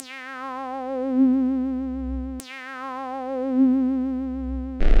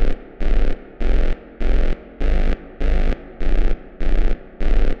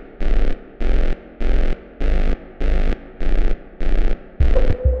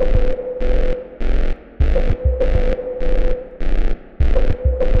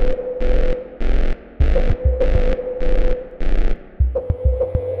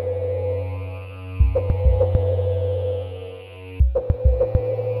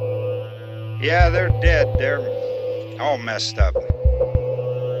Yeah, they're dead. They're all messed up.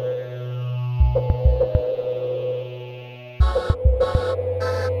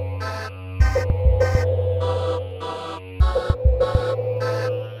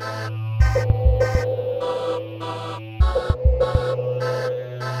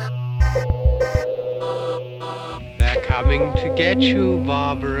 They're coming to get you,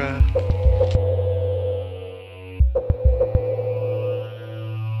 Barbara.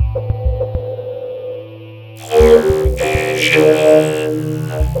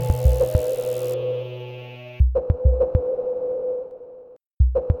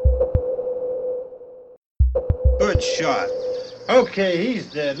 Good shot. Okay,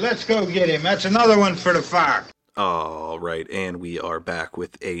 he's dead. Let's go get him. That's another one for the fire. All right, and we are back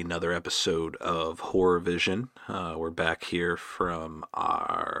with another episode of Horror Vision. We're back here from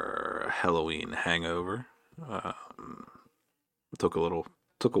our Halloween hangover. Took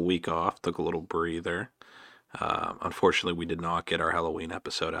a week off, took a little breather. Unfortunately, we did not get our Halloween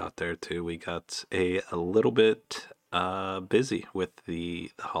episode out there too. We got a little bit busy with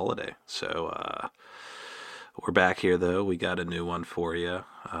the holiday, so we're back here though. We got a new one for you.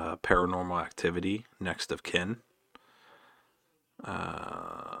 Paranormal Activity, Next of Kin.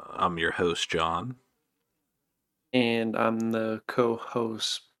 I'm your host, John. And I'm the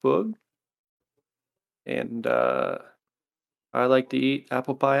co-host, Boog. And I like to eat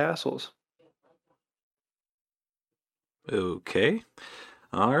apple pie assholes. Okay.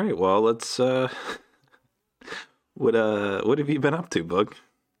 All right. Well, let's. What have you been up to, Boog?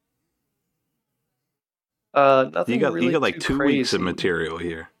 Nothing You got really like too 2 weeks of crazy. material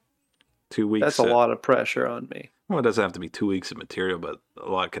here. 2 weeks. That's a lot of pressure on me. Well, it doesn't have to be 2 weeks of material, but a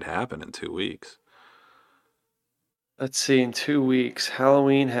lot could happen in 2 weeks. Let's see, in 2 weeks,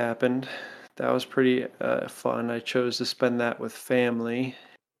 Halloween happened. That was pretty fun. I chose to spend that with family.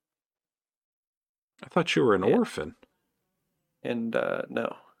 I thought you were an Yeah. orphan. And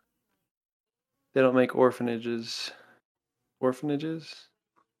no. They don't make orphanages. Orphanages?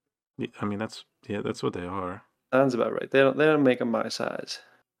 I mean, that's what they are. Sounds about right. They don't make them my size.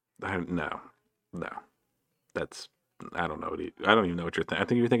 No. That's I don't know. I don't even know what you're thinking. I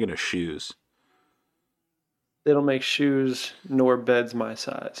think you're thinking of shoes. They don't make shoes nor beds my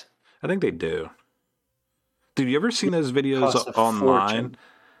size. I think they do. Dude, you ever seen those videos Costs a online? fortune.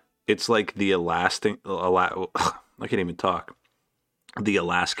 It's like the elastic. I can't even talk. The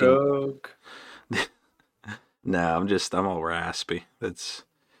Alaskan. Joke. No, I'm all raspy. I'm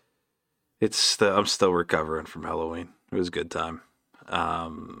still recovering from Halloween. It was a good time.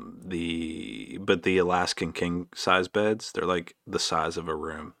 The Alaskan king size beds, they're like the size of a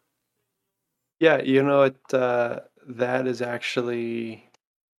room. Yeah, you know what that is actually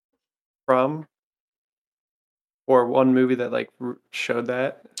from, or one movie that like showed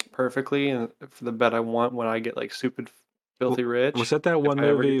that perfectly, and for the bed I want when I get like stupid filthy rich. Was that one I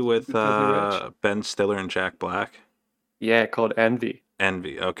ever movie get with stupid filthy rich. Ben Stiller and Jack Black? Yeah, called Envy.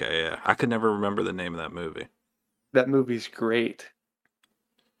 Envy. Okay, yeah. I could never remember the name of that movie. That movie's great.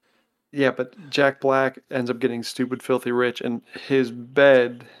 Yeah, but Jack Black ends up getting stupid filthy rich, and his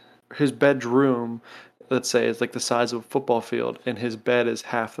bedroom, let's say, is like the size of a football field, and his bed is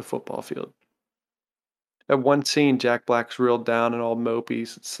half the football field. At one scene, Jack Black's real down and all mopey,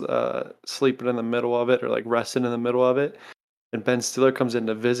 sleeping in the middle of it, or like resting in the middle of it. And Ben Stiller comes in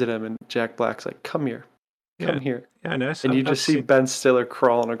to visit him, and Jack Black's like, "Come here, come here." Yeah, I know. And you just see Ben Stiller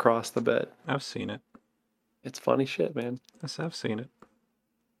crawling across the bed. I've seen it. It's funny shit, man. Yes, I've seen it.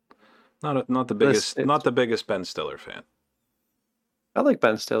 Not the biggest Ben Stiller fan. I like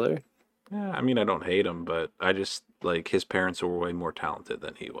Ben Stiller. Yeah, I mean, I don't hate him, but I just like his parents were way more talented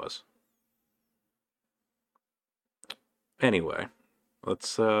than he was. Anyway, let's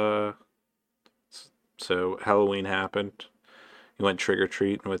so Halloween happened. You went trick or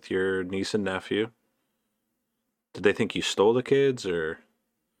treating with your niece and nephew. Did they think you stole the kids, or?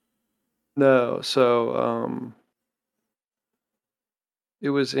 No, so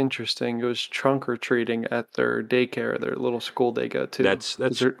it was interesting. It was trunk or treating at their daycare, their little school they go to.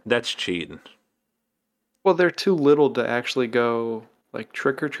 That's cheating. Well, they're too little to actually go like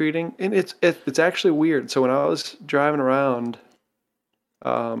trick or treating, and it's actually weird. So when I was driving around,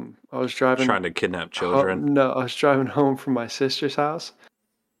 I was driving trying to kidnap children. No, I was driving home from my sister's house.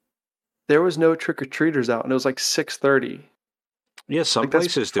 There was no trick or treaters out, and it was like 6:30. Yeah, some Like,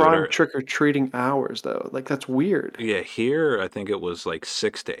 places do prime it. trick or treating hours though. Like that's weird. Yeah, here I think it was like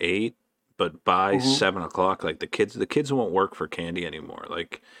 6 to 8, but by 7 o'clock, like the kids won't work for candy anymore.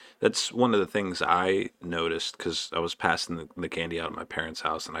 Like that's one of the things I noticed because I was passing the candy out at my parents'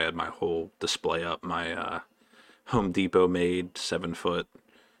 house, and I had my whole display up, my Home Depot made 7-foot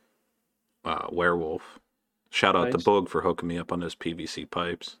werewolf. Shout out to Nice. Boog for hooking me up on those PVC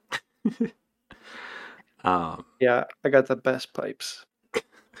pipes. um, Yeah, I got the best pipes.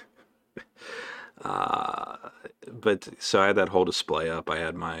 but so I had that whole display up. I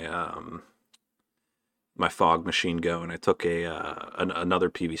had my fog machine going. I took another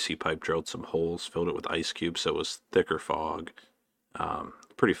PVC pipe, drilled some holes, filled it with ice cubes, so it was thicker fog.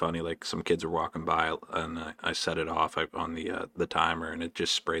 Pretty funny. Like some kids were walking by, and I set it off on the timer, and it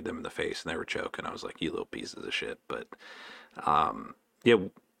just sprayed them in the face, and they were choking. I was like, "You little pieces of shit!" But yeah,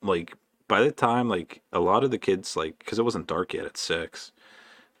 like by the time like a lot of the kids like because it wasn't dark yet at 6,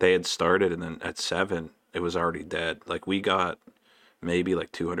 they had started, and then at 7 it was already dead. Like we got maybe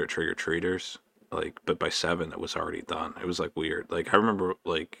like 200 trick or treaters, like but by 7 it was already done. It was like weird. Like I remember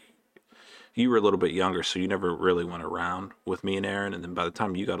like you were a little bit younger, so you never really went around with me and Aaron. And then by the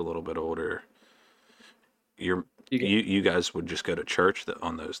time you got a little bit older, you you guys would just go to church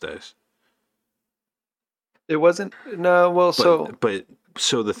on those days. It wasn't no. Well, But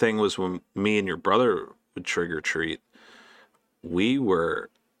so the thing was when me and your brother would trick or treat, we were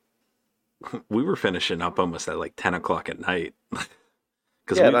finishing up almost at like 10 o'clock at night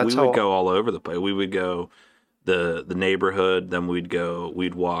because yeah, we that's would how. go all over the place. We would go the neighborhood, then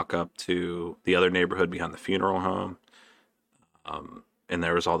we'd walk up to the other neighborhood behind the funeral home. And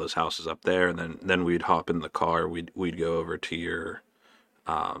there was all those houses up there, and then we'd hop in the car. We'd go over to your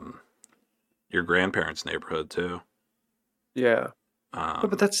grandparents' neighborhood too. Yeah,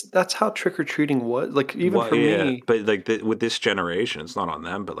 but that's how trick or treating was. Like even Well, for yeah, me, but like with this generation, it's not on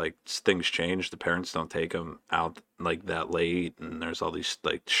them, but like things change. The parents don't take them out like that late, and there's all these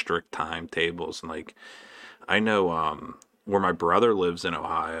like strict timetables. And like I know where my brother lives in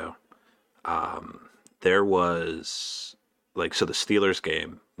Ohio, there was like so the Steelers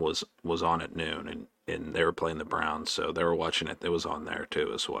game was on at noon, and they were playing the Browns, so they were watching it. It was on there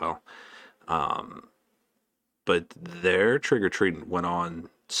too as well. But their trick or treating went on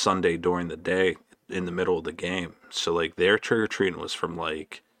Sunday during the day in the middle of the game. So like their trick or treating was from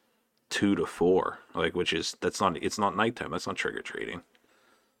like 2 to 4, like which is it's not nighttime. That's not trick or treating.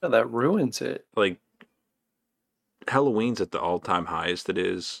 that ruins it. Like Halloween's at the all time highest it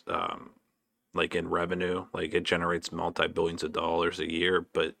is. Like in revenue, like it generates multi billions of dollars a year,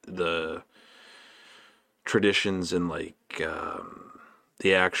 but the traditions and like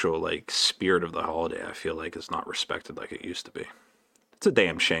the actual like spirit of the holiday, I feel like is not respected like it used to be. It's a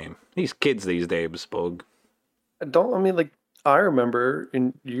damn shame. These kids these days, Bug. I mean, like I remember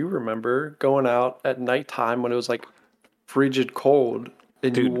and you remember going out at nighttime when it was like frigid cold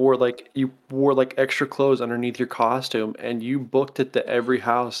and Dude, you wore like extra clothes underneath your costume and you booked it to every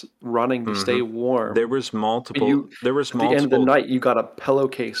house running to stay warm. there was But you multiple at the end of the night you got a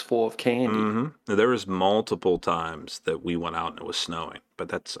pillowcase full of candy. there was multiple times that we went out and it was snowing. But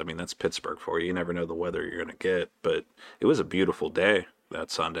that's Pittsburgh for you. You never know the weather you're gonna get. But it was a beautiful day that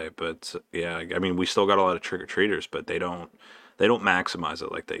Sunday. But yeah, I mean we still got a lot of trick or treaters, but they don't maximize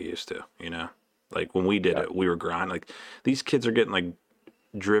it like they used to, you know? Like when we did Yeah. it, we were grinding. Like these kids are getting like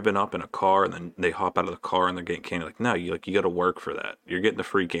driven up in a car and then they hop out of the car and they're getting candy. Like, no, you got to work for that. You're getting the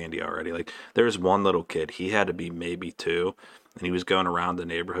free candy already. Like there's one little kid, he had to be maybe 2, and he was going around the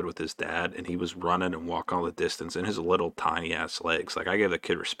neighborhood with his dad and he was running and walking all the distance in his little tiny ass legs. Like I gave the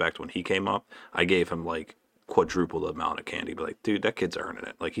kid respect when he came up. I gave him like quadruple the amount of candy. But like, dude, that kid's earning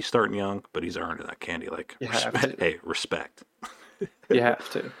it. Like he's starting young, but he's earning that candy. Like You have respect. to. Hey, respect. You have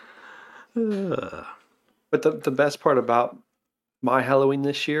to. But the best part about my Halloween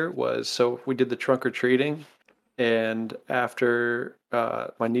this year was so we did the trunk or treating, and after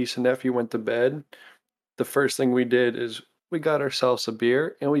my niece and nephew went to bed, the first thing we did is we got ourselves a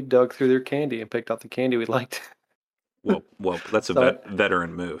beer and we dug through their candy and picked out the candy we liked. Well, that's a So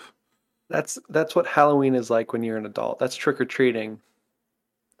veteran move. that's what Halloween is like when you're an adult. That's trick or treating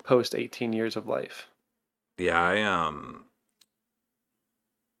post 18 years of life. Yeah,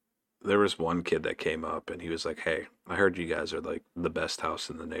 there was one kid that came up and he was like, "Hey, I heard you guys are like the best house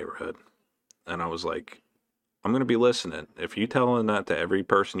in the neighborhood." And I was like, "I'm gonna be listening. If you telling that to every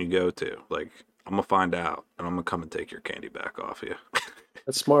person you go to, like, I'm gonna find out and I'm gonna come and take your candy back off you."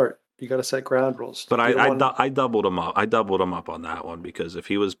 That's smart. You got to set ground rules. But You don't want I doubled him up. I doubled him up on that one because if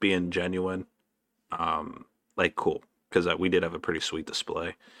he was being genuine, like cool, because we did have a pretty sweet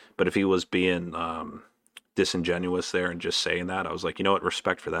display. But if he was being disingenuous there and just saying that, I was like, you know what,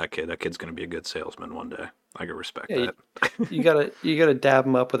 respect for that kid. That kid's gonna be a good salesman one day. I can respect yeah, that. you gotta dab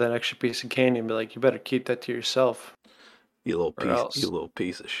them up with an extra piece of candy and be like, you better keep that to yourself, You or else. little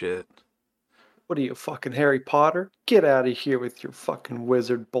piece of shit. What are you, fucking Harry Potter? Get out of here with your fucking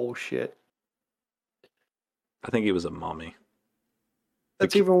wizard bullshit. I think he was a mummy.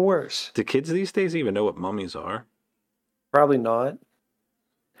 That's even worse. Do kids these days even know what mummies are? Probably not.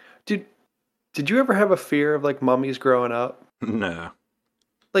 Dude, did you ever have a fear of like mummies growing up? No.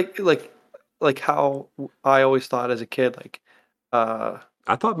 Like like like how I always thought as a kid, uh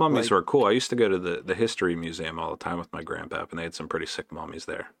I thought mummies like were cool. I used to go to the history museum all the time with my grandpap, and they had some pretty sick mummies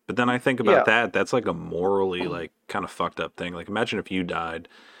there. But then I think about yeah. that. That's like a morally like kind of fucked up thing. Like imagine if you died,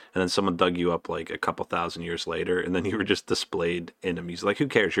 and then someone dug you up like a couple thousand years later, and then you were just displayed in a museum. Like who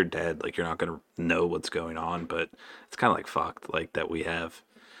cares? You're dead. Like you're not gonna know what's going on. But it's kind of like fucked. Like that we have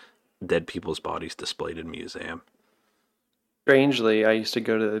dead people's bodies displayed in museum. Strangely, I used to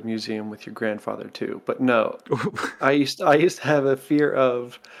go to the museum with your grandfather too, but no. I used to have a fear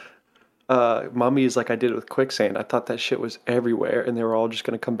of mummies like I did with quicksand. I thought that shit was everywhere and they were all just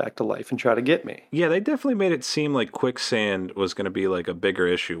gonna come back to life and try to get me. Yeah, they definitely made it seem like quicksand was going to be like a bigger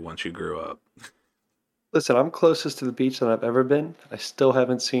issue once you grew up. Listen, I'm closest to the beach than I've ever been. I still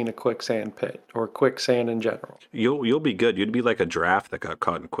haven't seen a quicksand pit or quicksand in general. You'll be good. You'd be like a giraffe that got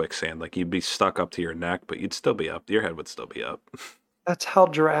caught in quicksand. Like you'd be stuck up to your neck, but you'd still be up. Your head would still be up. That's how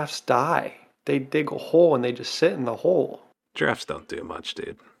giraffes die. They dig a hole and they just sit in the hole. Giraffes don't do much,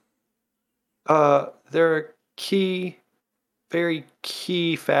 dude. They're a key, very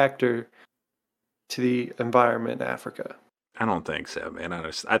key factor to the environment in Africa. I don't think so, man.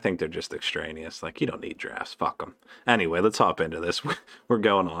 I think they're just extraneous. Like you don't need giraffes. Fuck them. Anyway, let's hop into this. We're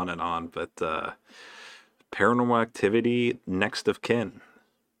going on and on, but Paranormal Activity: Next of Kin.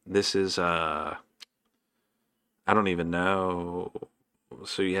 This is I don't even know.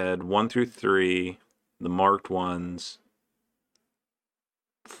 So you had 1 through 3, the marked ones,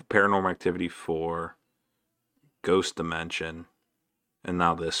 Paranormal Activity 4, Ghost Dimension, and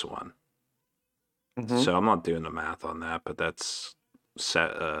now this one. Mhm. So I'm not doing the math on that, but that's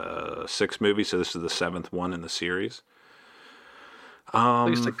 6 movies. So this is the 7th one in the series. At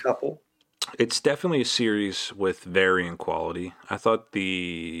least a couple. It's definitely a series with varying quality. I thought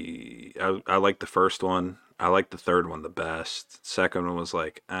I liked the first one. I liked the third one the best. Second one was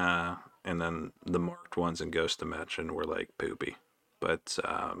like, and then the marked ones in Ghost Dimension were like poopy. But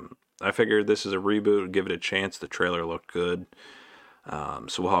I figured this is a reboot. Give it a chance. The trailer looked good.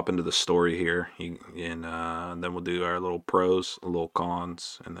 So we'll hop into the story here, and then we'll do our little pros, little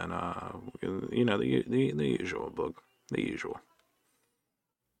cons, and then the usual book, the usual.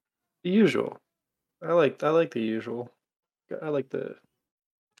 The usual. I like the usual. I like the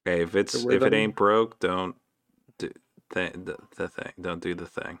Okay, if it rhythm. ain't broke, don't do the thing. Don't do the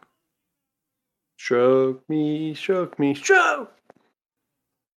thing. Stroke me, stroke me, stroke.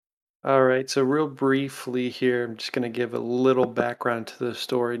 All right, so real briefly here, I'm just going to give a little background to the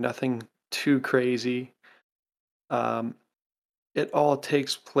story, nothing too crazy. Um, it all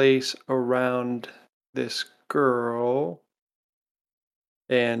takes place around this girl,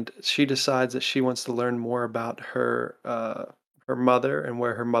 and she decides that she wants to learn more about her mother and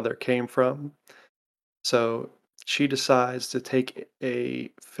where her mother came from. So she decides to take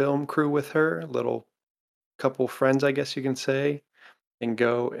a film crew with her, a little couple friends, I guess you can say, and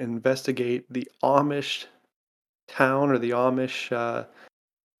go investigate the Amish town or the Amish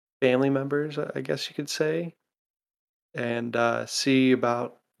family members, I guess you could say, and see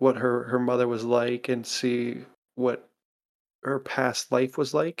about what her mother was like and see what her past life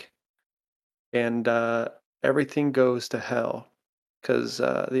was like. And everything goes to hell because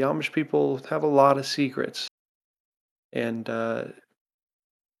the Amish people have a lot of secrets and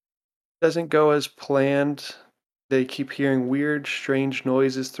doesn't go as planned. They keep hearing weird, strange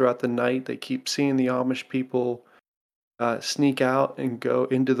noises throughout the night. They keep seeing the Amish people sneak out and go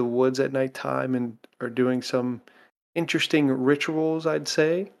into the woods at nighttime and are doing some interesting rituals, I'd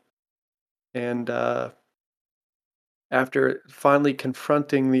say. And after finally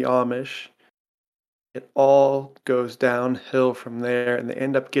confronting the Amish, it all goes downhill from there, and they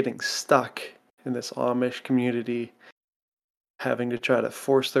end up getting stuck in this Amish community, having to try to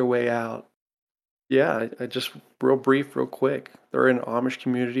force their way out. Yeah, I just real brief, real quick. They're in an Amish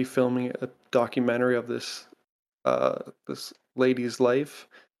community filming a documentary of this lady's life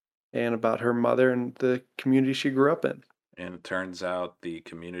and about her mother and the community she grew up in. And it turns out the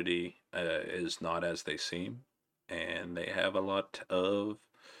community is not as they seem, and they have a lot of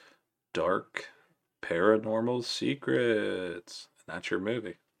dark paranormal secrets. That's your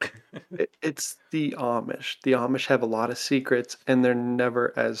movie. It's the Amish. The Amish have a lot of secrets, and they're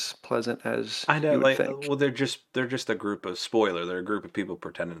never as pleasant as I know, you would like, think. well, they're just a group of spoiler. They're a group of people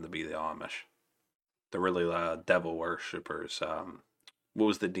pretending to be the Amish. They're really devil worshippers. What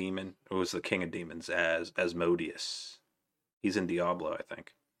was the demon? What was the king of demons? As Asmodeus. He's in Diablo, I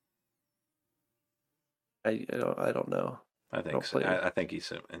think. I don't know. I think don't so. play. I think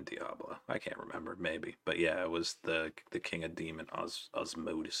he's in Diablo. I can't remember, maybe, but yeah, it was the King of Demon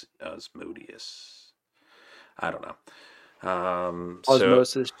Osmodius. I don't know. So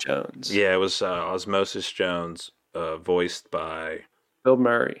Osmosis Jones, yeah, it was Osmosis Jones, voiced by Bill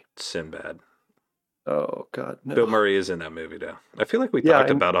Murray. Sinbad. Oh God, Bill no. Murray is in that movie, though. I feel like we Yeah,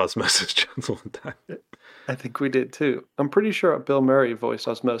 talked about Osmosis Jones one time. I think we did too. I'm pretty sure Bill Murray voiced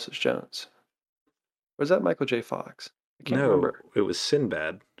Osmosis Jones. Was that Michael J. Fox? I can't No, remember. it was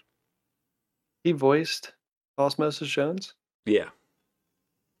Sinbad. He voiced Osmosis Jones. Yeah.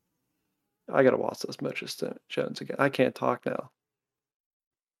 I gotta watch Osmosis Jones again. I can't talk now.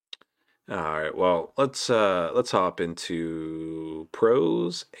 All right. Well, let's hop into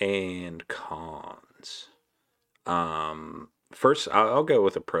pros and cons. First, I'll go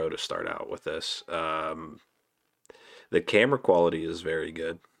with a pro to start out with this. The camera quality is very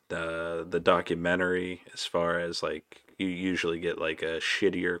good. The documentary, as far as like you usually get like a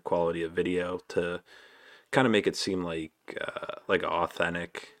shittier quality of video to kind of make it seem like an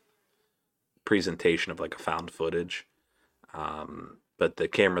authentic presentation of like a found footage. But the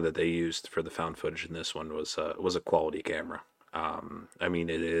camera that they used for the found footage in this one was a quality camera. I mean,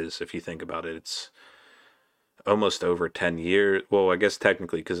 it is, if you think about it, it's almost over 10 years. Well, I guess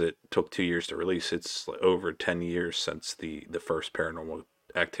technically, because it took 2 years to release, it's over 10 years since the first Paranormal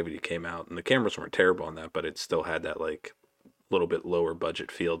Activity came out, and the cameras weren't terrible on that, but it still had that like little bit lower budget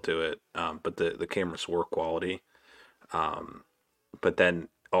feel to it. But the cameras were quality. But then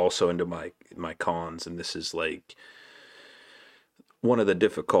also into my cons, and this is like one of the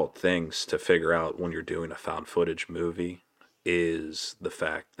difficult things to figure out when you're doing a found footage movie, is the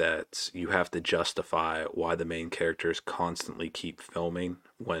fact that you have to justify why the main characters constantly keep filming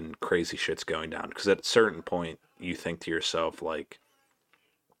when crazy shit's going down. Because at a certain point, you think to yourself, like,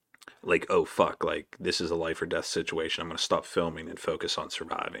 oh fuck, like this is a life or death situation. I'm gonna stop filming and focus on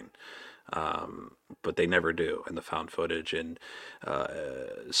surviving. But they never do in the found footage. And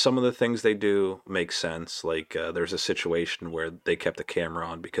some of the things they do make sense. Like there's a situation where they kept the camera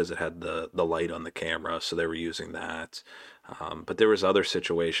on because it had the light on the camera, so they were using that. But there was other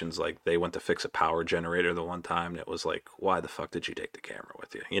situations, like they went to fix a power generator the one time, and it was like, why the fuck did you take the camera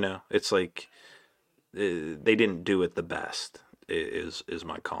with you? You know, it's like they didn't do it the best. Is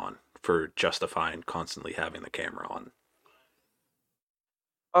my con for justifying constantly having the camera on.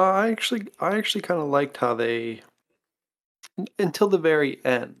 I actually kind of liked how they, until the very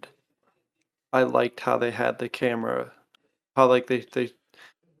end, I liked how they had the camera, how like they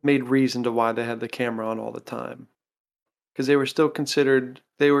made reason to why they had the camera on all the time, because they were still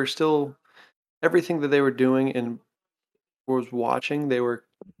everything that they were doing and was watching, they were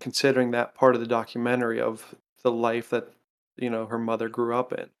considering that part of the documentary of the life that her mother grew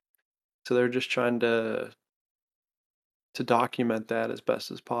up in. So they're just trying to document that as best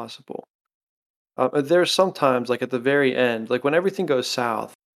as possible. There's sometimes, like at the very end, like when everything goes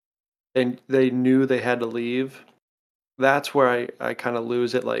south and they knew they had to leave, that's where I kind of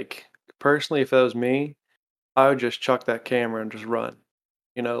lose it. Like personally, if it was me, I would just chuck that camera and just run.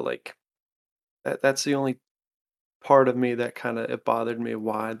 Like that's the only part of me that kind of it bothered me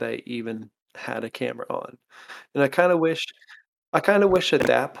why they even had a camera on. And I kind of wish at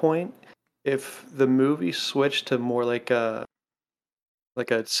that point if the movie switched to more like a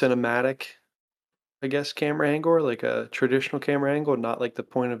cinematic, I guess, camera angle, or like a traditional camera angle, not like the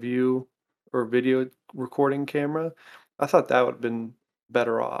point of view or video recording camera. I thought that would have been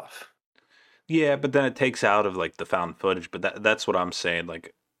better off. Yeah, but then it takes out of like the found footage. But that's what I'm saying.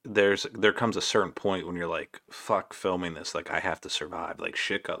 Like, there comes a certain point when you're like, fuck filming this. Like, I have to survive. Like,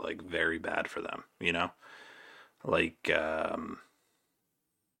 shit got like very bad for them. You know, like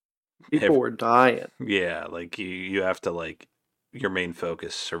People were dying. yeah, like you have to like your main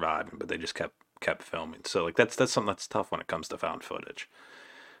focus surviving, but they just kept filming. So like that's something that's tough when it comes to found footage.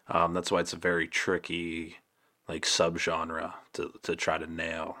 That's why it's a very tricky like subgenre to try to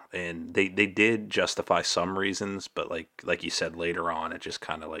nail. And they did justify some reasons, but like you said later on, it just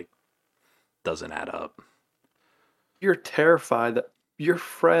kind of like doesn't add up. You're terrified that your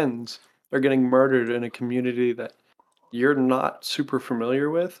friends are getting murdered in a community that you're not super familiar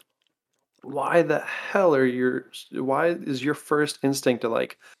with. Why is your first instinct to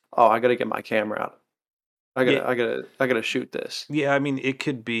like, oh, I gotta get my camera out. I Yeah, gotta I gotta I gotta shoot this. yeah. I mean, it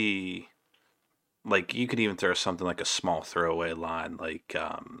could be like you could even throw something like a small throwaway line, like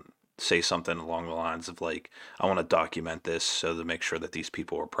say something along the lines of like, I want to document this so to make sure that these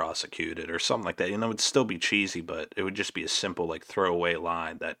people are prosecuted or something like that. You know, it'd still be cheesy, but it would just be a simple like throwaway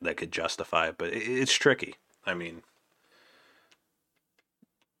line that could justify it. But it's tricky. I mean,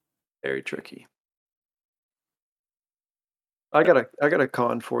 Very tricky. I got a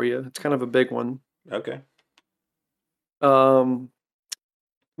con for you. It's kind of a big one. Okay. Um,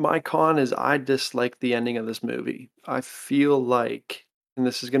 my con is I dislike the ending of this movie. I feel like, and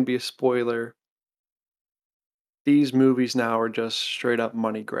this is going to be a spoiler, these movies now are just straight up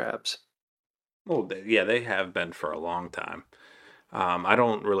money grabs. Well, yeah, they have been for a long time. I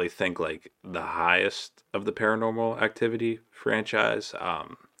don't really think like the highest of the Paranormal Activity franchise.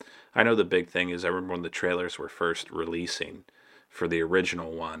 I know the big thing is I remember when the trailers were first releasing for the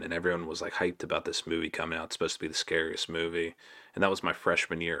original one, and everyone was like hyped about this movie coming out. It's supposed to be the scariest movie, and that was my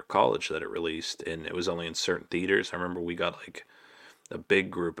freshman year of college that it released, and it was only in certain theaters. I remember we got like a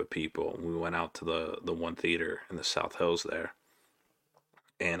big group of people. We went out to the one theater in the South Hills there,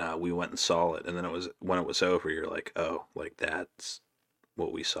 and we went and saw it. And then it was when it was over, you're like, oh, like that's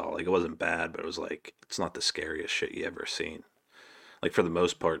what we saw. Like it wasn't bad, but it was like it's not the scariest shit you ever seen. Like for the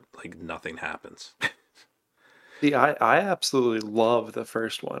most part, like nothing happens. See, I absolutely love the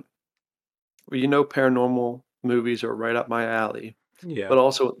first one. Well, you know, paranormal movies are right up my alley. Yeah. But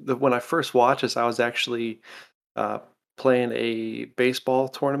also, when I first watched this, I was actually uh, playing a baseball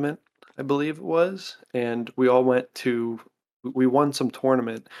tournament, I believe it was, and we won some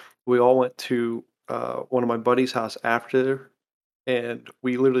tournament. We all went to one of my buddy's house after, and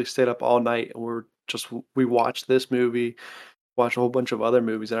we literally stayed up all night and we watched this movie, watched a whole bunch of other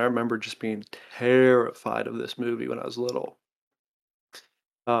movies, and I remember just being terrified of this movie when I was little.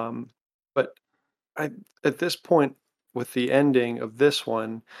 Um, but I at this point with the ending of this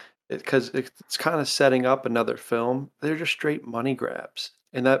one, because it's kind of setting up another film, they're just straight money grabs,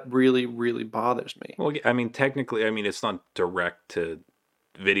 and that really, really bothers me. Well, I mean, technically, I mean, it's not direct to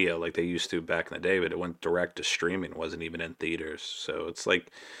video like they used to back in the day, but it went direct to streaming. It wasn't even in theaters. So it's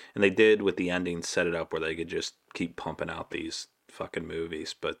like, and they did with the ending set it up where they could just keep pumping out these fucking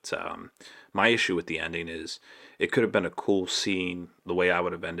movies. But my issue with the ending is it could have been a cool scene. The way I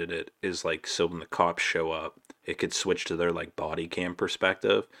would have ended it is like, so when the cops show up, it could switch to their like body cam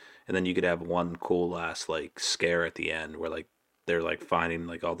perspective. And then you could have one cool last like scare at the end where like they're like finding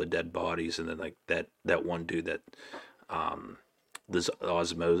like all the dead bodies, and then like that one dude that um this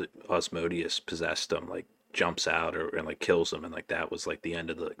Osmodius possessed him like jumps out or and like kills him, and like that was like the end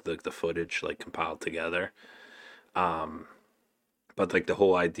of the footage like compiled together. um but like the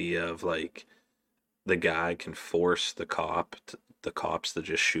whole idea of like the guy can force the cops to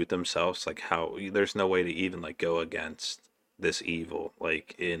just shoot themselves, like how there's no way to even like go against this evil,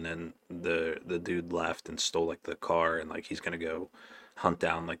 like, and then the dude left and stole like the car, and like he's gonna go hunt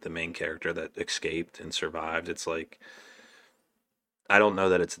down like the main character that escaped and survived. It's like I don't know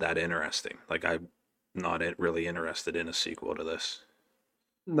that it's that interesting. Like I'm not really interested in a sequel to this.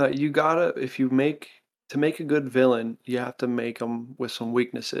 No, you gotta if you make to make a good villain, you have to make him with some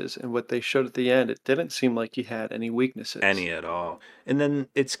weaknesses, and what they showed at the end, it didn't seem like he had any weaknesses. Any at all. And then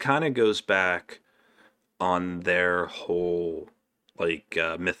it's kind of goes back on their whole like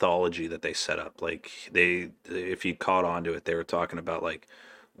mythology that they set up. Like if you caught on to it, they were talking about like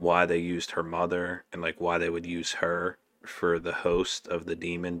why they used her mother and like why they would use her for the host of the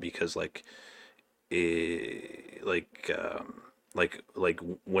demon, because it, like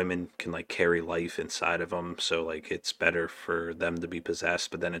women can like carry life inside of them, so like it's better for them to be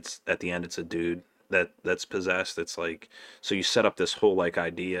possessed, but then it's at the end it's a dude that's possessed. It's like, so you set up this whole like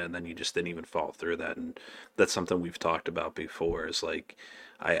idea and then you just didn't even follow through that. And that's something we've talked about before, is like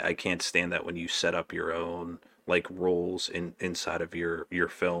I can't stand that when you set up your own like roles inside of your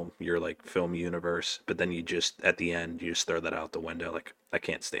film, your like film universe, but then you just at the end you just throw that out the window. Like I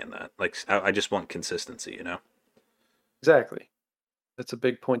can't stand that. Like I just want consistency, you know. Exactly. That's a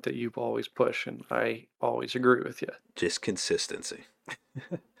big point that you've always pushed, and I always agree with you. Just consistency.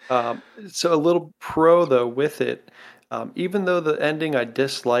 So a little pro though with it, even though the ending I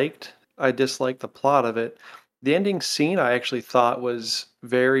disliked the plot of it. The ending scene I actually thought was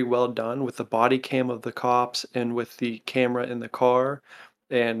very well done with the body cam of the cops and with the camera in the car,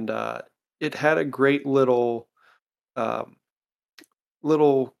 and it had a great um,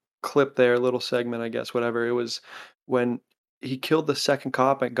 little clip there, little segment, I guess, whatever. It was when he killed the second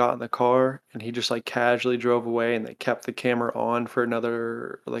cop and got in the car and he just like casually drove away and they kept the camera on for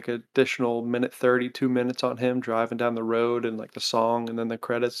another like additional minute 30, 2 minutes on him driving down the road and like the song and then the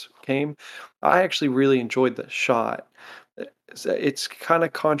credits came. I actually really enjoyed the shot. It's kind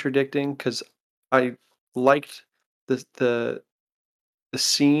of contradicting because I liked the the the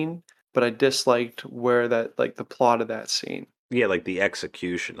scene, but I disliked where that like the plot of that scene. Yeah, like the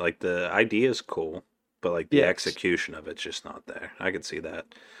execution, like the idea is cool, but like the Yes. execution of it's just not there. I could see that.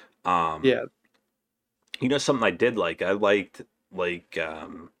 Um, Yeah. you know, something I did like. I liked like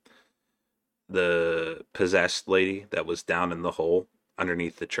the possessed lady that was down in the hole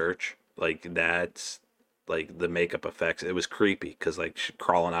underneath the church, like that's like the makeup effects. It was creepy because like she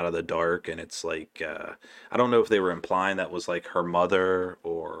crawling out of the dark, and it's like I don't know if they were implying that was like her mother,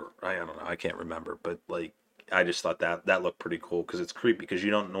 or I don't know, I can't remember, but like I just thought that looked pretty cool because it's creepy because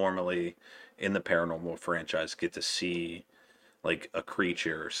you don't normally in the paranormal franchise get to see like a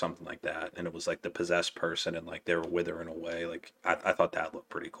creature or something like that, and it was like the possessed person and like they were withering away. Like I thought that looked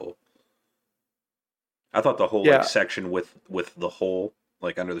pretty cool. I thought the whole like Yeah, section with the hole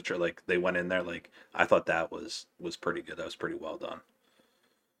like under the tree, like they went in there, like I thought that was pretty good. That was pretty well done.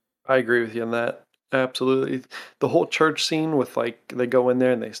 I agree with you on that. Absolutely. The whole church scene with like they go in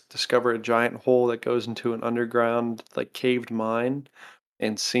there and they discover a giant hole that goes into an underground like caved mine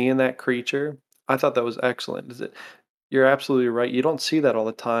and seeing that creature, I thought that was excellent. You're absolutely right. You don't see that all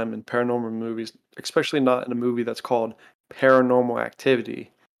the time in paranormal movies, especially not in a movie that's called Paranormal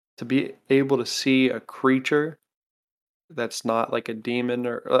Activity. To be able to see a creature that's not like a demon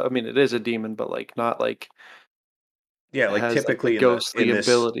or I mean it is a demon, but like not like Yeah, like has like the typically ghostly in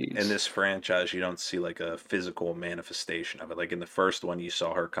abilities. this franchise, you don't see like a physical manifestation of it. Like in the first one, you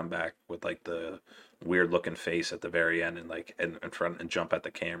saw her come back with like the weird looking face at the very end and like in front and jump at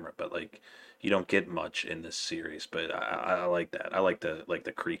the camera, but like you don't get much in this series. But I like that. I like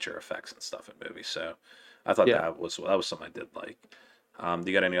the creature effects and stuff in movies. So I thought Yeah. that was something I did like.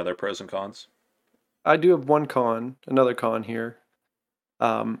 Do you got any other pros and cons? I do have another con here.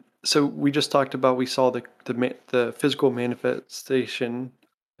 So we just talked about we saw the physical manifestation,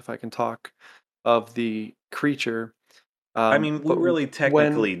 if I can talk, of the creature. I mean, we But really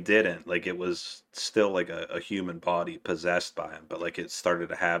when technically didn't. Like, it was still like a human body possessed by him, but like it started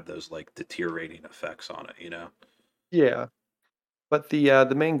to have those like deteriorating effects on it, you know? yeah, but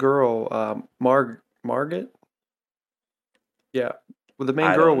the main girl, Margaret, yeah, well the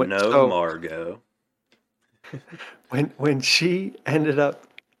main I girl don't went know, so Margot. when she ended up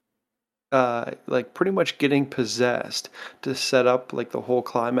like pretty much getting possessed to set up like the whole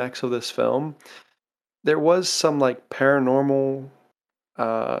climax of this film, there was some like paranormal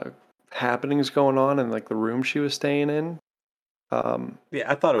uh, happenings going on in like the room she was staying in. Um, Yeah,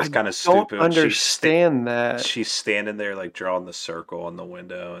 I thought it was I kind of don't stupid when understand that. she's standing there like drawing the circle on the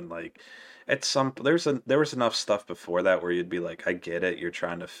window, and like at some there was enough stuff before that where you'd be like, I get it, you're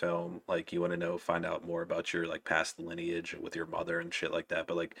trying to film, like you want to know, find out more about your like past lineage with your mother and shit like that,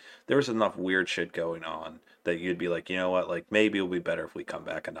 but like there was enough weird shit going on that you'd be like, you know what, like maybe it'll be better if we come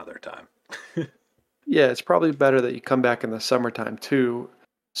back another time. Yeah, it's probably better that you come back in the summertime too,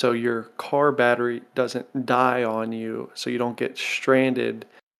 so your car battery doesn't die on you, so you don't get stranded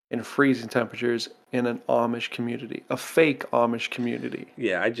in freezing temperatures in an Amish community, a fake Amish community.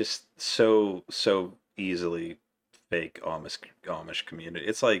 Yeah, I just so easily fake Amish community.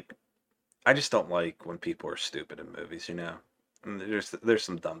 It's like I just don't like when people are stupid in movies, you know. And there's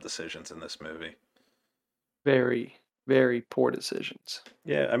some dumb decisions in this movie. Very, very poor decisions.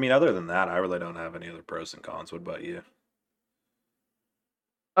 Yeah, I mean, other than that, I really don't have any other pros and cons. What about you?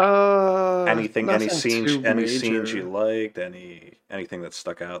 Anything, Nothing too any scenes you major. liked, anything that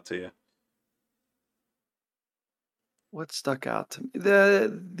stuck out to you What stuck out to me?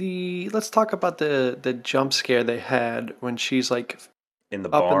 The let's talk about the jump scare they had when she's like in the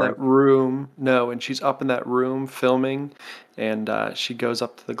up in that barn? room. No, when she's up in that room filming, and she goes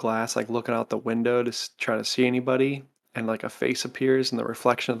up to the glass, like looking out the window to try to see anybody, and like a face appears in the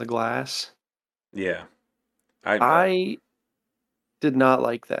reflection of the glass. Yeah, I I did not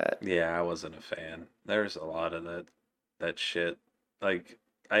like that. yeah, I wasn't a fan. There's a lot of that shit. Like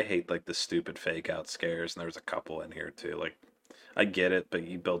I hate like the stupid fake out scares, and there's a couple in here too. Like I get it, but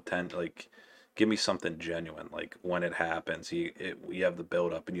you build ten like give me something genuine. Like when it happens, you have the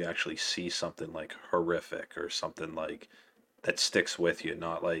build up and you actually see something like horrific or something like that sticks with you,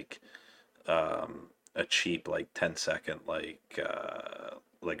 not like a cheap like 10-second like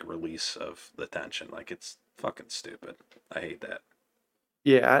release of the tension. Like it's fucking stupid. I hate that.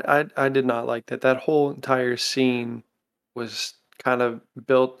 Yeah, I did not like that. That whole entire scene was kind of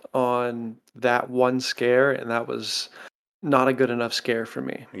built on that one scare, and that was not a good enough scare for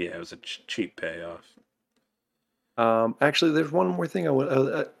me. Yeah, it was a cheap payoff. Actually, there's one more thing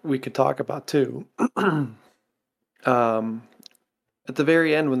we could talk about too. um, at the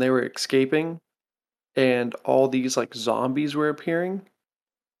very end, when they were escaping, and all these like zombies were appearing.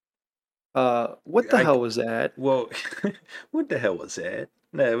 What the I hell was that? Well, what the hell was that?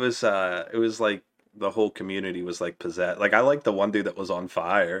 No, it was like the whole community was like possessed. Like I like the one dude that was on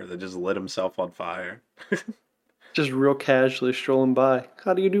fire that just lit himself on fire. Just real casually strolling by.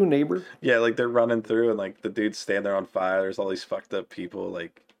 How do you do, neighbor? Yeah, like they're running through and like the dude's standing there on fire. There's all these fucked up people.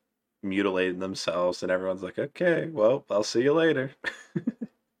 Like mutilating themselves, and everyone's like, okay, well, I'll see you later.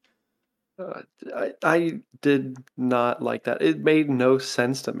 I did not like that. It made no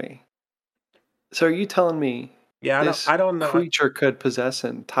sense to me. So are you telling me Yeah, this I don't know. creature could possess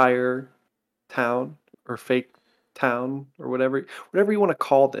an entire town or fake town or whatever you want to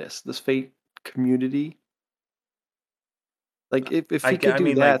call this fake community? Like if he could I do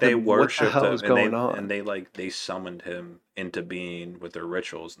mean, like that, they then what the worshipped hell him, is going and on? they like they summoned him into being with their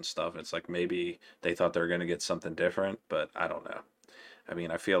rituals and stuff. It's like maybe they thought they were gonna get something different, but I don't know. I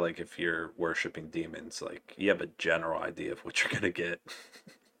mean, I feel like if you're worshiping demons, like you have a general idea of what you're gonna get.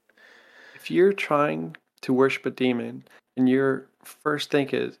 If you're trying to worship a demon and your first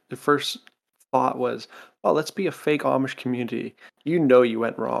thought was, "Oh, let's be a fake Amish community," you know you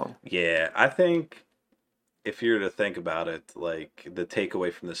went wrong. Yeah, I think if you're to think about it, like the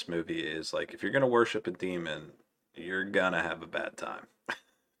takeaway from this movie is like if you're gonna worship a demon, you're gonna have a bad time.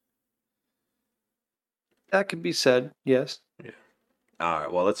 That could be said, yes. Yeah. All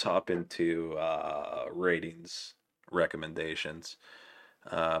right. Well, let's hop into ratings recommendations.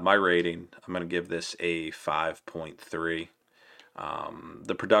 My rating, I'm gonna give this a 5.3.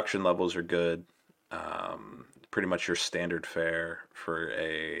 The production levels are good. Pretty much your standard fare for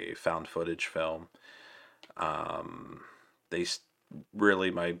a found footage film. Um, they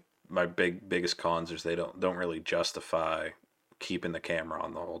really my biggest cons is they don't really justify keeping the camera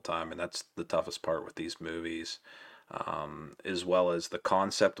on the whole time, and that's the toughest part with these movies. As well as the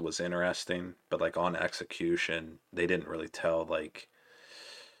concept was interesting, but like on execution, they didn't really tell like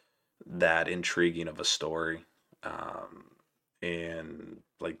that intriguing of a story. And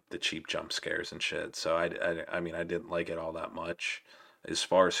like the cheap jump scares and shit. So I mean, I didn't like it all that much. As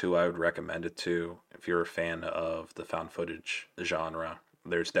far as who I would recommend it to, if you're a fan of the found footage genre,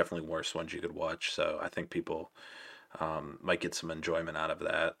 there's definitely worse ones you could watch. So I think people might get some enjoyment out of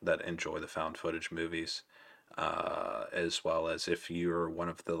that enjoy the found footage movies. As well as if you're one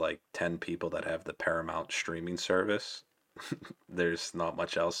of the like 10 people that have the Paramount streaming service, there's not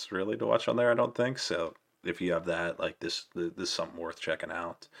much else really to watch on there, I don't think. So if you have that, like this is something worth checking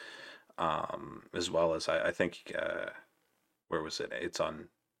out. As well as I think where was it? It's on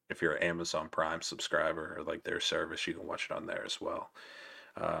if you're an Amazon Prime subscriber or like their service, you can watch it on there as well.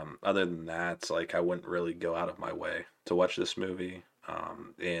 Other than that, like I wouldn't really go out of my way to watch this movie.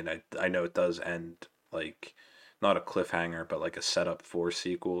 And I know it does end like not a cliffhanger, but like a setup for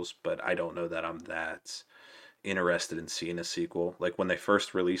sequels. But I don't know that I'm that interested in seeing a sequel. Like when they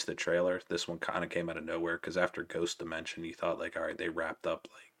first released the trailer, this one kind of came out of nowhere because after Ghost Dimension, you thought like, all right, they wrapped up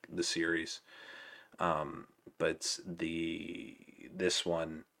like the series. Um, but this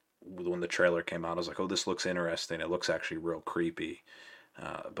one, when the trailer came out, I was like, oh, this looks interesting. It looks actually real creepy.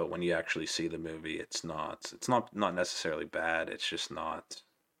 But when you actually see the movie, it's not necessarily bad. It's just not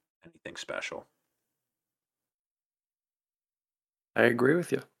anything special. I agree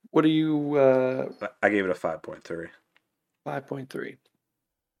with you. What are you But I gave it a 5.3. 5.3?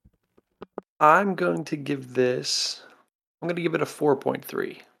 I'm going to give it a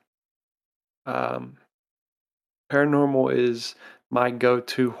 4.3. Um, Paranormal is my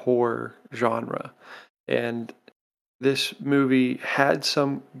go-to horror genre, and this movie had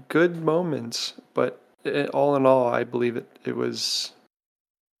some good moments, but all in all, I believe it was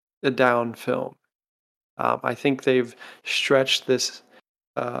a down film. I think they've stretched this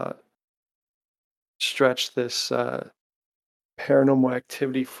uh, stretched this Paranormal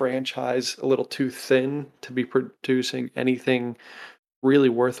Activity franchise a little too thin to be producing anything really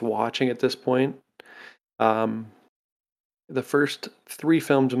worth watching at this point. Um, the first three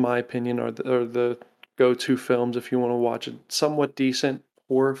films, in my opinion, are the go-to films if you want to watch a somewhat decent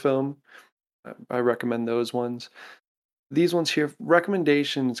horror film. I recommend those ones. These ones here,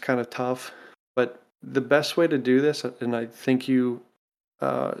 recommendations kind of tough, but the best way to do this, and I think you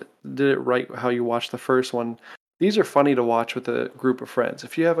uh, did it right how you watched the first one. These are funny to watch with a group of friends.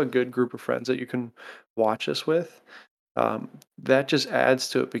 If you have a good group of friends that you can watch this with, um, that just adds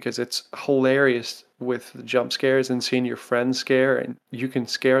to it because it's hilarious with the jump scares and seeing your friends scare, and you can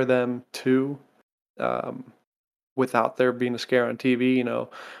scare them too um, without there being a scare on TV. When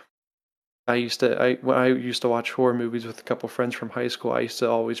I used to watch horror movies with a couple friends from high school, I used to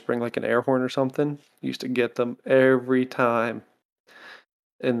always bring like an air horn or something. Used to get them every time,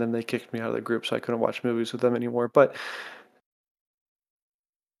 and then they kicked me out of the group, so I couldn't watch movies with them anymore. But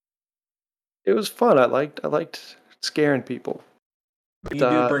it was fun. I liked scaring people. But You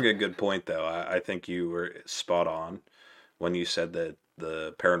do bring a good point, though. I think you were spot on when you said that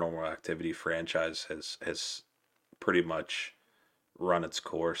the Paranormal Activity franchise has pretty much run its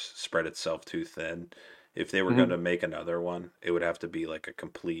course, spread itself too thin. If they were going mhm. to make another one, it would have to be like a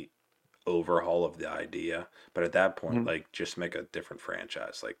complete overhaul of the idea. But at that point, Mhm. like, just make a different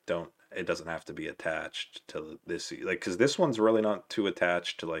franchise. Like, don't it doesn't have to be attached to this, like, because this one's really not too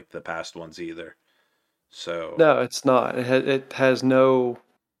attached to like the past ones either. So No, it's not. It has no.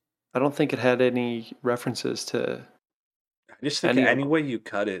 I don't think it had any references to I just think any of any them. way you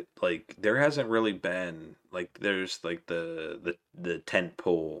cut it, like, there hasn't really been like, there's like the tent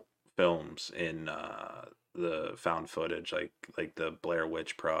pole films in the found footage, like the Blair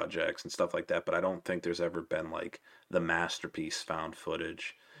Witch projects and stuff like that. But I don't think there's ever been like the masterpiece found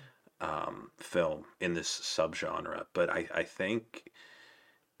footage film in this subgenre. But I think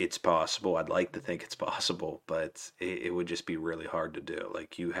it's possible. I'd like to think it's possible, but it would just be really hard to do.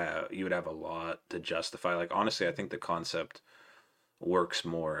 Like, you would have a lot to justify. Like, honestly, I think the concept works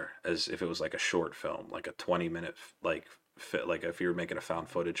more as if it was like a short film, like a 20-minute like fit, like if you were making a found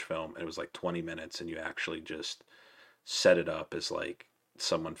footage film and it was like 20 minutes and you actually just set it up as like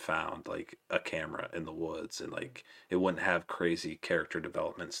someone found like a camera in the woods, and like it wouldn't have crazy character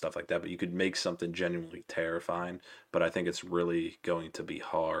development and stuff like that, but you could make something genuinely terrifying. But I think it's really going to be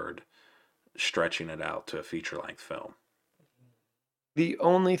hard stretching it out to a feature length film. The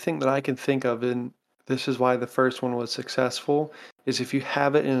only thing that I can think of, and this is why the first one was successful, is if you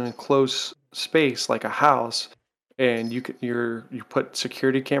have it in a close space like a house, and you put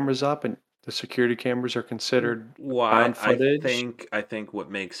security cameras up, and the security cameras are considered Why found footage. I think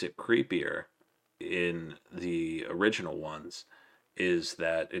what makes it creepier in the original ones is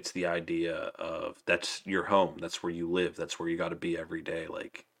that it's the idea of that's your home, that's where you live, that's where you got to be every day.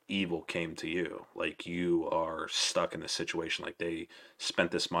 Like, evil came to you, like you are stuck in a situation, like they spent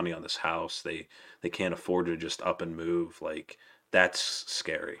this money on this house, they can't afford to just up and move. Like, that's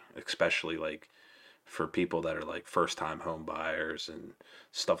scary, especially like for people that are like first time home buyers and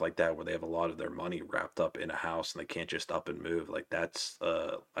stuff like that, where they have a lot of their money wrapped up in a house and they can't just up and move. Like, that's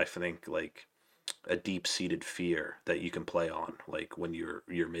I think like a deep seated fear that you can play on, like when you're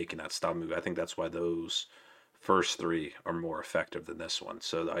making that stop movie. I think that's why those first three are more effective than this one.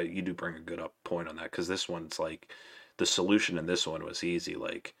 So you do bring a good up point on that, because this one's like the solution in this one was easy,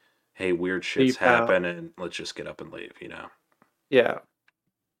 like, hey, weird shit's Leap out. happen and let's just get up and leave. Yeah.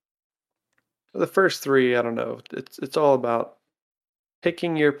 The first three, I don't know. It's all about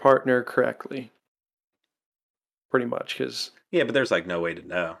picking your partner correctly, pretty much. Because Yeah, but there's like no way to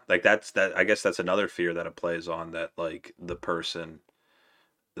know. Like, I guess that's another fear that it plays on, that like the person,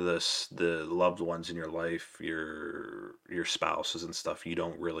 the loved ones in your life, your spouses and stuff, you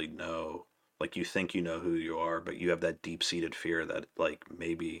don't really know. Like, you think you know who you are, but you have that deep-seated fear that like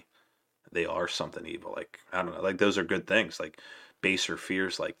maybe they are something evil. Like, I don't know. Like, those are good things. Like, baser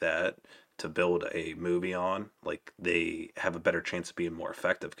fears like that to build a movie on, like, they have a better chance of being more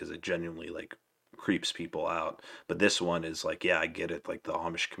effective because it genuinely like creeps people out. But this one is like, yeah, I get it. Like, the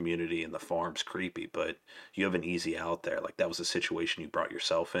Amish community and the farm's creepy, but you have an easy out there. Like, that was a situation you brought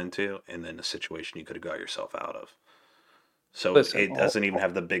yourself into, and then a situation you could have got yourself out of. So listen, it doesn't even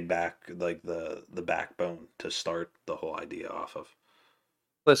have the big back, like the backbone to start the whole idea off of.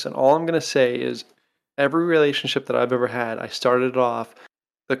 all I'm gonna say is every relationship that I've ever had, I started off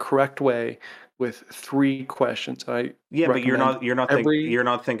the correct way with 3 questions. I Yeah, but recommend every you're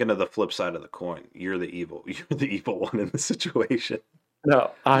not thinking of the flip side of the coin. You're the evil. You're the evil one in the situation.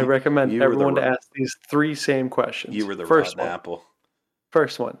 no, I You recommend you were the everyone to ask these 3 same you questions. were the rotten apple.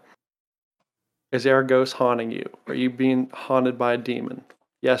 First one, is there a ghost haunting you? Are you being haunted by a demon?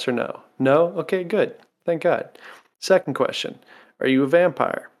 Yes or no? No? Okay, good. Thank God. Second question, are you a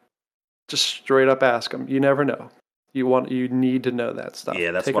vampire? Just straight up ask them. You never know. You need to know that stuff.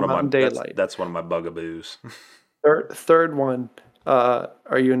 Yeah, Take them out in daylight. that's one of my bugaboos. Third one,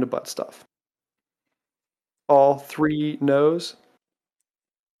 are you into butt stuff? All 3 no's?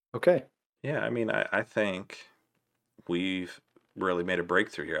 Okay. Yeah, I mean, I think we've really made a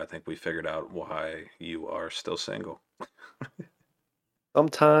breakthrough here. I think we figured out why you are still single.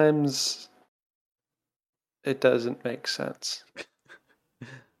 Sometimes it doesn't make sense.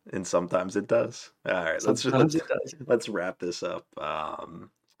 And sometimes it does. All right, Sometimes it does. let's wrap this up.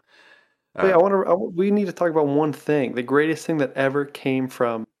 Wait, Uh, we need to talk about one thing, the greatest thing that ever came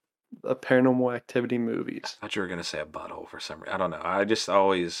from the Paranormal Activity I movies. thought you were gonna say a butthole for some reason. I don't know. I just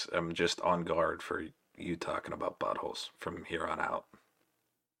always am just on guard for you talking about buttholes from here on out.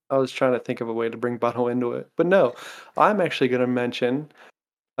 I was trying to think of a way to bring Butthole into it, but no, I'm actually gonna mention,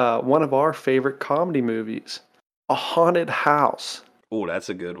 one of our favorite comedy movies, A Haunted House. Oh, that's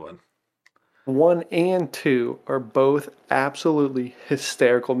a good one. 1 and 2 are both absolutely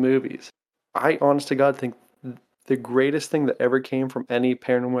hysterical movies. I honest to God think the greatest thing that ever came from any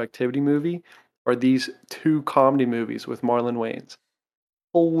Paranormal Activity movie are these 2 comedy movies with Marlon Wayans.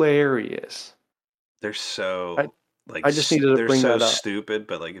 hilarious. They're so I like I just needed to they're bring so that up. stupid,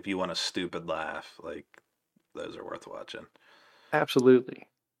 but like if you want a stupid laugh, like those are worth watching. Absolutely.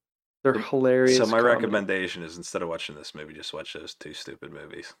 They're So hilarious my comedy. recommendation is instead of watching this movie, just watch those two stupid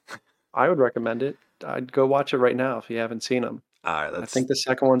movies. I would recommend it. I'd go watch it right now if you haven't seen them. All right, I let's think the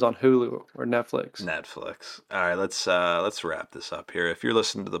second one's on Hulu or Netflix. Netflix. All right, let's wrap this up here. If you're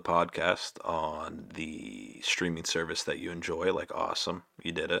listening to the podcast on the streaming service that you enjoy, like awesome,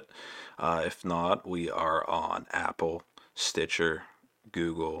 you did it. If not, we are on Apple, Stitcher,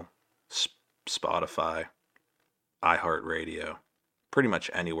 Google, Spotify, iHeartRadio, pretty much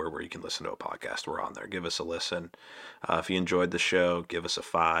anywhere where you can listen to a podcast. We're on there. Give us a listen. If you enjoyed the show, give us a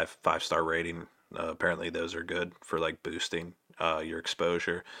five-star rating. Apparently, those are good for like boosting your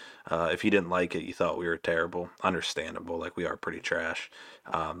exposure. If you didn't like it, you thought we were terrible, understandable. Like we are pretty trash.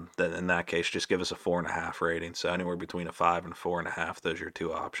 Then in that case, just give us a 4.5 rating. So anywhere between a 5 and 4.5. Those are your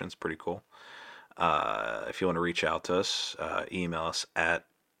two options. Pretty cool. If you want to reach out to us, email us at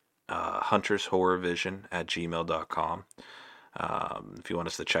huntershorrorvision@gmail.com. If you want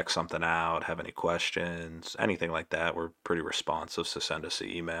us to check something out, have any questions, anything like that, we're pretty responsive, so send us an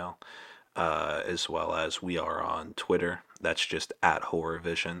email. As well as we are on Twitter. That's just at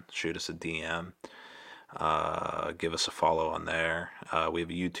HorrorVision. Shoot us a DM. Give us a follow on there. We have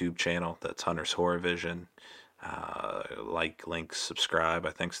a YouTube channel that's Hunter's Horror Vision. Like, link, subscribe,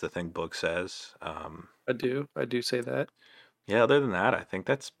 I think's the thing Book says. I do say that. Yeah, other than that, I think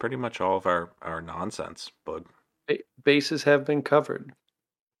that's pretty much all of our nonsense, Bug. Bases have been covered.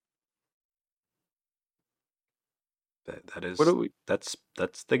 That is What do we that's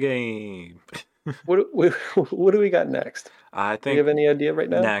the game. what do we got next? I Do you think have any idea right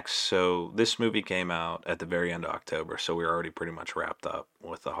now? next, so this movie came out at the very end of October, so we're already pretty much wrapped up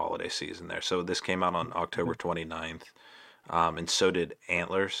with the holiday season there. So this came out on October 29th, and so did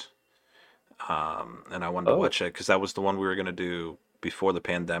Antlers. And I wanted to Oh, watch it because that was the one we were going to do before the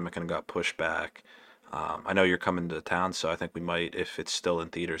pandemic and got pushed back. I know you're coming to town, so I think we might, if it's still in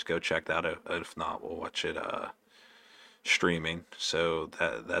theaters, go check that out. If not, we'll watch it streaming. So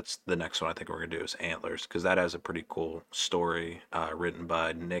that's the next one I think we're gonna do is Antlers because that has a pretty cool story written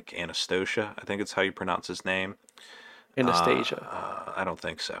by Nick Anastasia. I think it's how you pronounce his name. Anastasia. I don't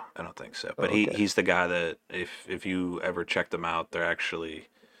think so. I don't think so. Oh, But okay. he's the guy that if you ever check them out, they're actually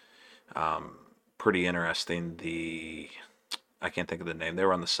pretty interesting. I can't think of the name. They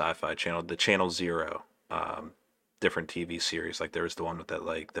were on the Sci-Fi Channel, the Channel Zero. Different TV series. Like there was the one with that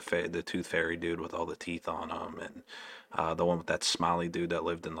like the tooth fairy dude with all the teeth on him, and the one with that smiley dude that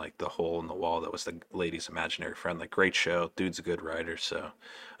lived in like the hole in the wall that was the lady's imaginary friend. Like great show. Dude's a good writer, so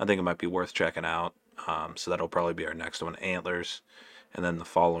I think it might be worth checking out. So that'll probably be our next one, Antlers, and then the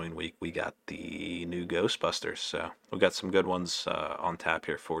following week we got the new Ghostbusters. So we got some good ones on tap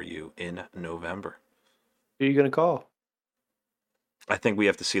here for you in November. Who are you gonna call? I think we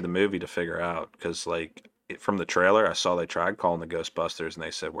have to see the movie to figure out because like from the trailer, I saw they tried calling the Ghostbusters and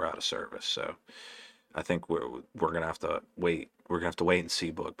they said we're out of service. So I think we're gonna have to wait. We're gonna have to wait and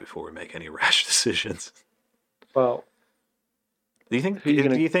see Book before we make any rash decisions. Well, Do you think? who you Do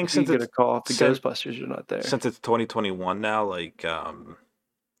gonna you think who you since gonna it's call if the since, Ghostbusters are not there? since it's 2021 now, like oh,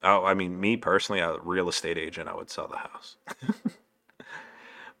 I mean, me personally, a real estate agent, I would sell the house.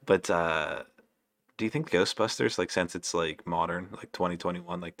 But do you think Ghostbusters, like since it's like modern, like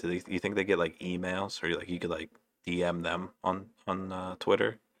 2021, like do you think they get like emails or like you could like DM them on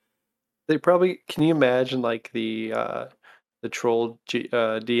Twitter? They probably can you imagine like the troll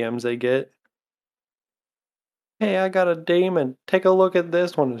DMs they get? Hey, I got a demon. Take a look at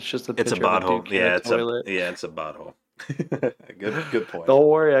this one. It's just a It's a picture of a butthole. dookie in a Yeah, toilet. it's a butthole. Good point. Don't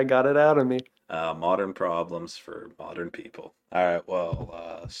worry, I got it out of me. Modern problems for modern people. All right,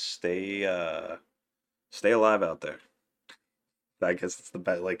 well, stay alive out there. I guess it's the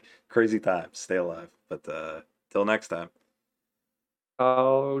best, like crazy times. Stay alive. But till next time.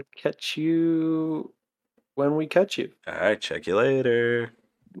 I'll catch you when we catch you. All right, check you later.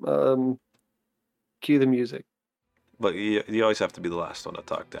 Cue the music. But you always have to be the last one to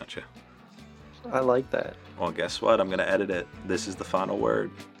talk, don't you? I like that. Well, guess what? I'm gonna edit it. This is the final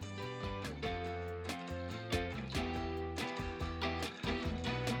word.